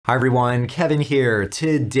Hi everyone, Kevin here.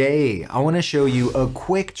 Today, I want to show you a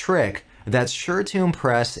quick trick that's sure to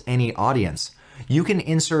impress any audience. You can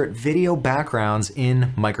insert video backgrounds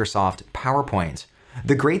in Microsoft PowerPoint.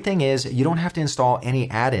 The great thing is you don't have to install any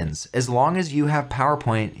add-ins. As long as you have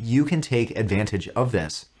PowerPoint, you can take advantage of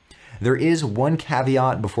this. There is one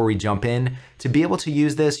caveat before we jump in. To be able to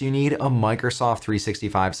use this, you need a Microsoft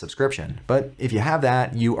 365 subscription. But if you have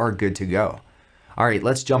that, you are good to go. All right,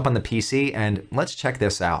 let's jump on the PC and let's check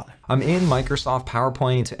this out. I'm in Microsoft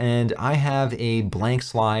PowerPoint and I have a blank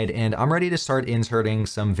slide and I'm ready to start inserting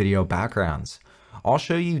some video backgrounds. I'll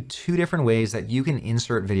show you two different ways that you can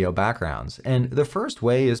insert video backgrounds. And the first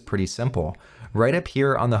way is pretty simple. Right up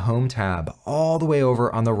here on the Home tab, all the way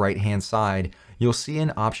over on the right-hand side, you'll see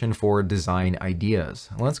an option for Design Ideas.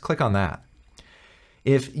 Let's click on that.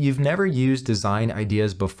 If you've never used Design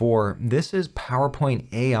Ideas before, this is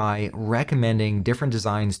PowerPoint AI recommending different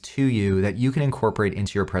designs to you that you can incorporate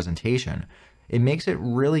into your presentation. It makes it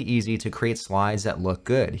really easy to create slides that look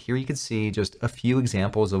good. Here you can see just a few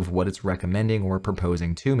examples of what it's recommending or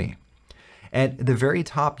proposing to me. At the very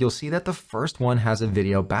top, you'll see that the first one has a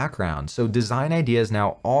video background. So Design Ideas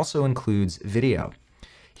now also includes video.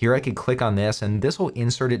 Here I could click on this and this will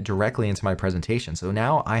insert it directly into my presentation. So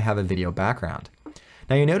now I have a video background.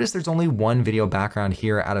 Now you notice there's only one video background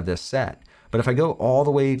here out of this set, but if I go all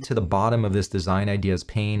the way to the bottom of this Design Ideas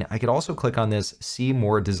pane, I could also click on this See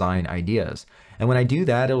More Design Ideas. And when I do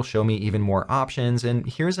that, it'll show me even more options. And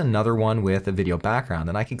here's another one with a video background,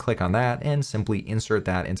 and I can click on that and simply insert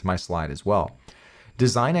that into my slide as well.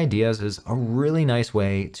 Design Ideas is a really nice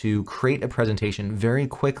way to create a presentation very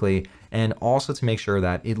quickly and also to make sure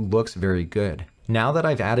that it looks very good. Now that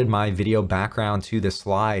I've added my video background to the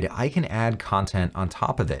slide, I can add content on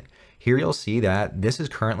top of it. Here you'll see that this is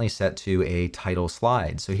currently set to a title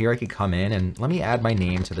slide. So here I could come in and let me add my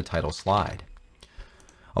name to the title slide.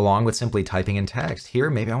 Along with simply typing in text, here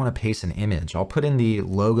maybe I want to paste an image. I'll put in the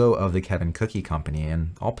logo of the Kevin Cookie Company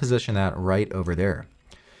and I'll position that right over there.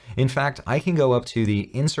 In fact, I can go up to the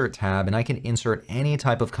Insert tab and I can insert any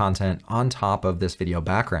type of content on top of this video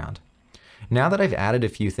background. Now that I've added a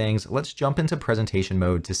few things, let's jump into presentation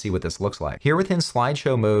mode to see what this looks like. Here within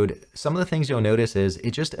slideshow mode, some of the things you'll notice is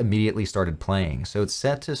it just immediately started playing. So it's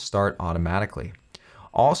set to start automatically.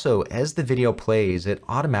 Also, as the video plays, it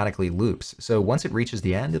automatically loops. So once it reaches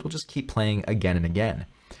the end, it'll just keep playing again and again.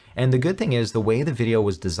 And the good thing is the way the video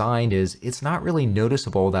was designed is it's not really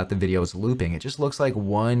noticeable that the video is looping. It just looks like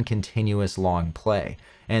one continuous long play.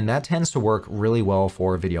 And that tends to work really well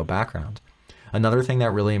for a video background. Another thing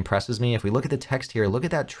that really impresses me, if we look at the text here, look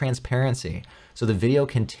at that transparency. So the video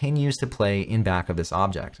continues to play in back of this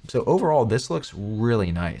object. So overall, this looks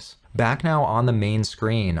really nice. Back now on the main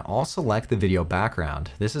screen, I'll select the video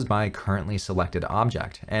background. This is my currently selected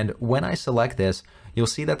object. And when I select this, you'll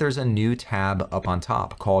see that there's a new tab up on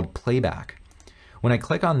top called Playback. When I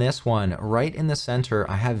click on this one, right in the center,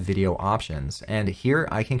 I have video options. And here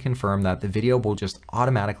I can confirm that the video will just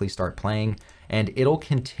automatically start playing and it'll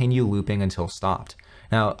continue looping until stopped.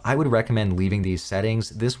 Now, I would recommend leaving these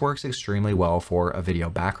settings. This works extremely well for a video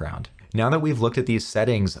background. Now that we've looked at these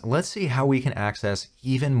settings, let's see how we can access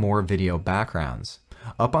even more video backgrounds.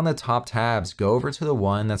 Up on the top tabs, go over to the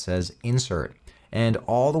one that says Insert. And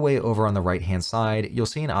all the way over on the right-hand side, you'll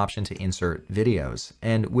see an option to insert videos.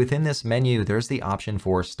 And within this menu, there's the option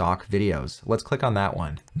for stock videos. Let's click on that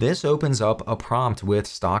one. This opens up a prompt with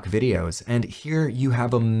stock videos. And here you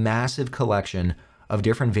have a massive collection of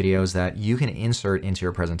different videos that you can insert into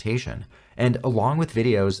your presentation. And along with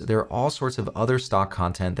videos, there are all sorts of other stock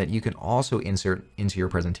content that you can also insert into your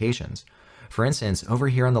presentations. For instance, over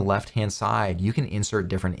here on the left-hand side, you can insert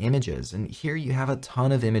different images. And here you have a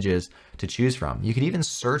ton of images to choose from. You could even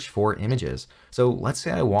search for images. So let's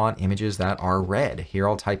say I want images that are red. Here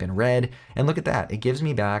I'll type in red and look at that. It gives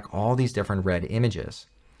me back all these different red images.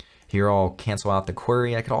 Here I'll cancel out the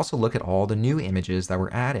query. I could also look at all the new images that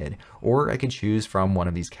were added, or I could choose from one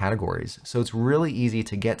of these categories. So it's really easy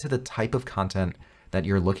to get to the type of content that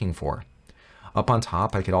you're looking for. Up on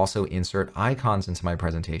top, I could also insert icons into my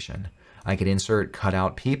presentation. I could insert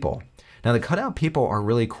cutout people. Now the cutout people are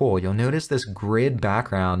really cool. You'll notice this grid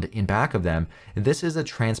background in back of them. This is a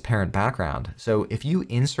transparent background. So if you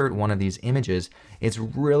insert one of these images, it's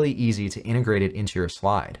really easy to integrate it into your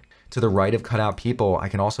slide. To the right of cutout people, I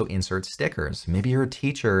can also insert stickers. Maybe you're a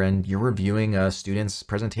teacher and you're reviewing a student's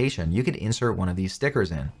presentation. You could insert one of these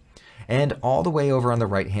stickers in. And all the way over on the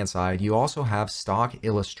right-hand side, you also have stock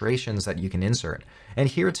illustrations that you can insert. And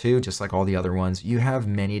here too, just like all the other ones, you have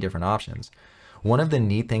many different options. One of the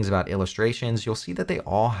neat things about illustrations, you'll see that they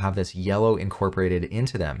all have this yellow incorporated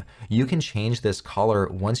into them. You can change this color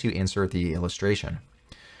once you insert the illustration.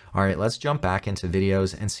 All right, let's jump back into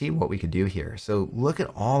videos and see what we could do here. So look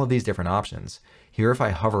at all of these different options. Here, if I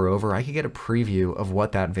hover over, I could get a preview of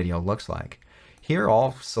what that video looks like. Here,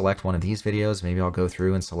 I'll select one of these videos. Maybe I'll go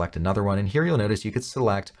through and select another one. And here you'll notice you could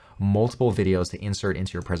select multiple videos to insert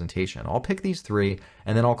into your presentation. I'll pick these 3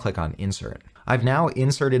 and then I'll click on insert. I've now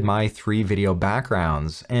inserted my 3 video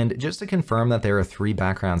backgrounds, and just to confirm that there are 3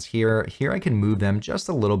 backgrounds here I can move them just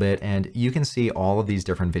a little bit and you can see all of these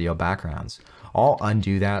different video backgrounds. I'll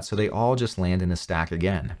undo that so they all just land in a stack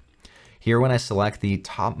again. Here, when I select the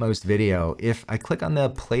topmost video, if I click on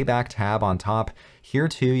the Playback tab on top, here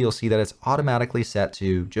too you'll see that it's automatically set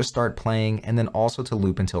to just start playing and then also to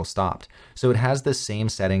loop until stopped. So it has the same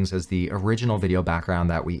settings as the original video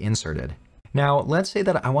background that we inserted. Now, let's say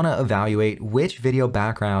that I want to evaluate which video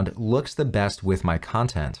background looks the best with my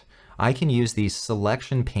content. I can use the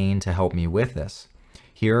selection pane to help me with this.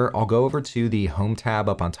 Here, I'll go over to the Home tab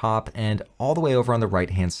up on top, and all the way over on the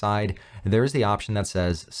right-hand side, there's the option that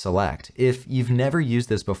says Select. If you've never used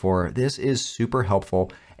this before, this is super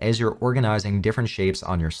helpful as you're organizing different shapes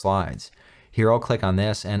on your slides. Here, I'll click on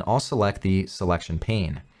this, and I'll select the selection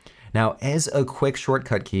pane. Now, as a quick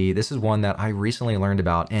shortcut key, this is one that I recently learned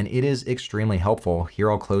about, and it is extremely helpful.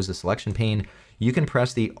 Here, I'll close the selection pane. You can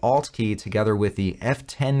press the Alt key together with the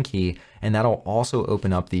F10 key, and that'll also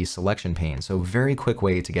open up the selection pane. So very quick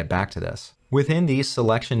way to get back to this. Within the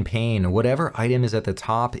selection pane, whatever item is at the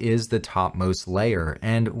top is the topmost layer,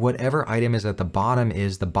 and whatever item is at the bottom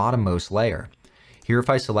is the bottommost layer. Here, if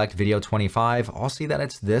I select video 25, I'll see that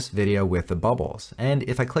it's this video with the bubbles. And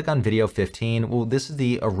if I click on video 15, well, this is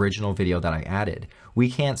the original video that I added. We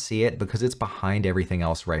can't see it because it's behind everything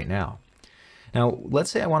else right now. Now, let's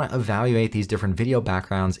say I want to evaluate these different video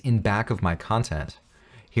backgrounds in back of my content.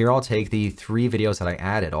 Here, I'll take the 3 videos that I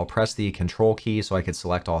added. I'll press the Control key so I could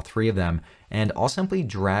select all 3 of them, and I'll simply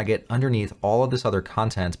drag it underneath all of this other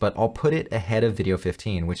content, but I'll put it ahead of video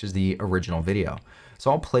 15, which is the original video.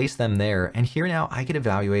 So I'll place them there, and here now I could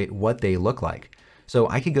evaluate what they look like. So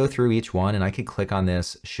I could go through each one and I could click on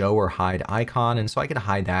this show or hide icon, and so I could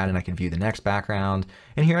hide that and I could view the next background,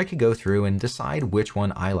 and here I could go through and decide which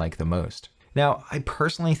one I like the most. Now, I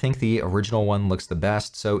personally think the original one looks the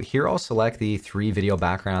best, so here I'll select the 3 video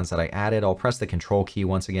backgrounds that I added. I'll press the Control key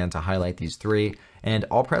once again to highlight these 3, and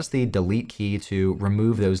I'll press the Delete key to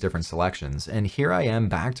remove those different selections. And here I am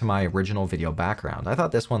back to my original video background. I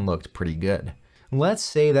thought this one looked pretty good. Let's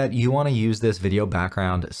say that you want to use this video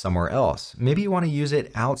background somewhere else. Maybe you want to use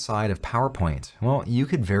it outside of PowerPoint. Well, you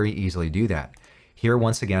could very easily do that. Here,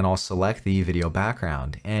 once again, I'll select the video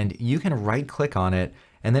background, and you can right-click on it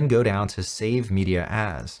and then go down to Save Media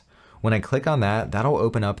As. When I click on that, that'll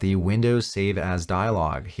open up the Windows Save As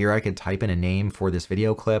dialog. Here I could type in a name for this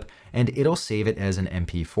video clip and it'll save it as an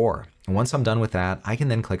MP4. And once I'm done with that, I can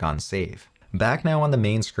then click on Save. Back now on the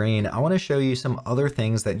main screen, I want to show you some other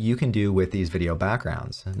things that you can do with these video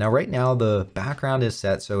backgrounds. Now right now the background is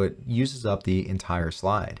set so it uses up the entire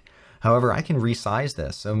slide. However, I can resize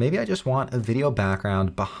this. So maybe I just want a video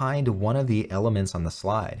background behind one of the elements on the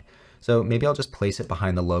slide. So maybe I'll just place it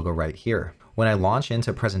behind the logo right here. When I launch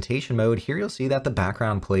into presentation mode, here you'll see that the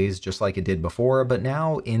background plays just like it did before, but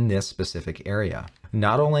now in this specific area.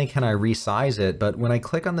 Not only can I resize it, but when I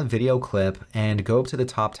click on the video clip and go up to the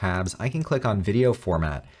top tabs, I can click on video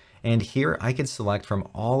format. And here I could select from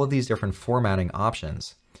all of these different formatting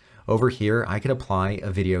options. Over here, I could apply a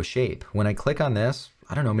video shape. When I click on this,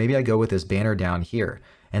 I don't know, maybe I go with this banner down here,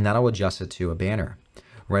 and that'll adjust it to a banner.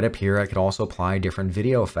 Right up here, I could also apply different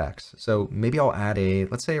video effects. So maybe I'll add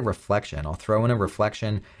let's say a reflection. I'll throw in a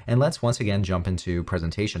reflection, and let's once again jump into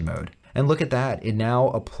presentation mode. And look at that, it now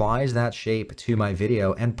applies that shape to my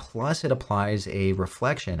video, and plus it applies a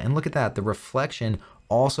reflection. And look at that, the reflection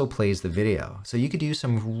also plays the video. So you could do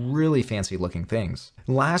some really fancy looking things.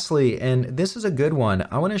 Lastly, and this is a good one,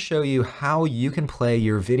 I want to show you how you can play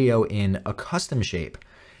your video in a custom shape.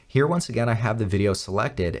 Here, once again, I have the video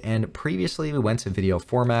selected, and previously we went to video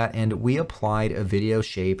format and we applied a video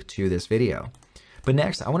shape to this video. But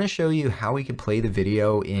next, I want to show you how we could play the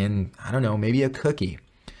video in, I don't know, maybe a cookie.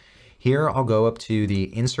 Here, I'll go up to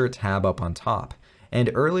the Insert tab up on top. And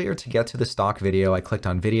earlier, to get to the stock video, I clicked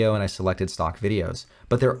on video and I selected stock videos.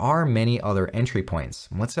 But there are many other entry points.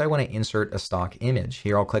 Let's say I want to insert a stock image.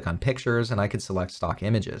 Here, I'll click on pictures and I could select stock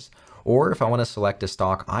images. Or if I want to select a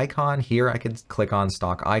stock icon, here I could click on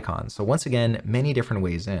stock icons. So once again, many different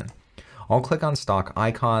ways in. I'll click on stock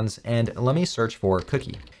icons and let me search for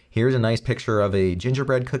cookie. Here's a nice picture of a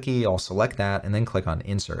gingerbread cookie. I'll select that and then click on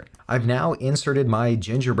insert. I've now inserted my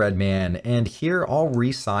gingerbread man, and here I'll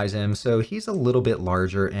resize him so he's a little bit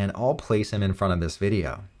larger, and I'll place him in front of this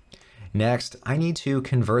video. Next, I need to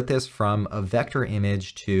convert this from a vector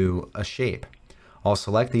image to a shape. I'll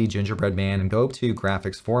select the gingerbread man and go up to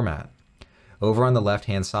graphics format. Over on the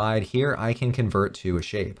left-hand side here, I can convert to a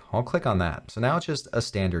shape. I'll click on that. So now it's just a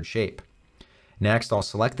standard shape. Next, I'll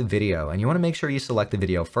select the video, and you want to make sure you select the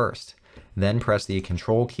video first. Then press the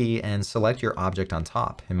Control key and select your object on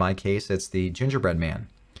top. In my case, it's the gingerbread man.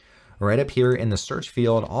 Right up here in the search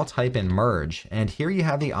field, I'll type in merge, and here you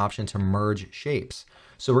have the option to merge shapes.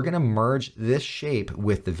 So we're going to merge this shape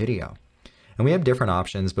with the video. And we have different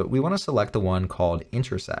options, but we want to select the one called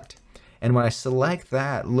intersect. And when I select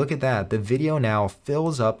that, look at that, the video now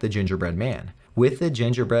fills up the gingerbread man. With the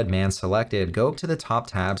gingerbread man selected, go up to the top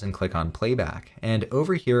tabs and click on Playback. And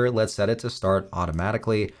over here, let's set it to start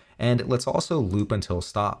automatically, and let's also loop until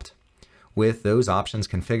stopped. With those options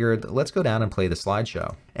configured, let's go down and play the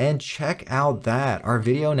slideshow. And check out that, our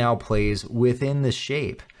video now plays within the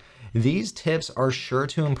shape. These tips are sure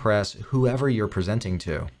to impress whoever you're presenting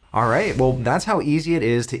to. All right, well, that's how easy it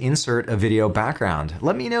is to insert a video background.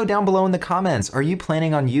 Let me know down below in the comments, are you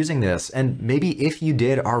planning on using this? And maybe if you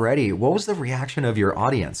did already, what was the reaction of your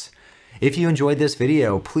audience? If you enjoyed this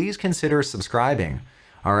video, please consider subscribing.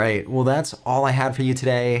 All right, well, that's all I had for you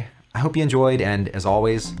today. I hope you enjoyed, and as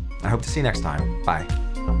always, I hope to see you next time. Bye.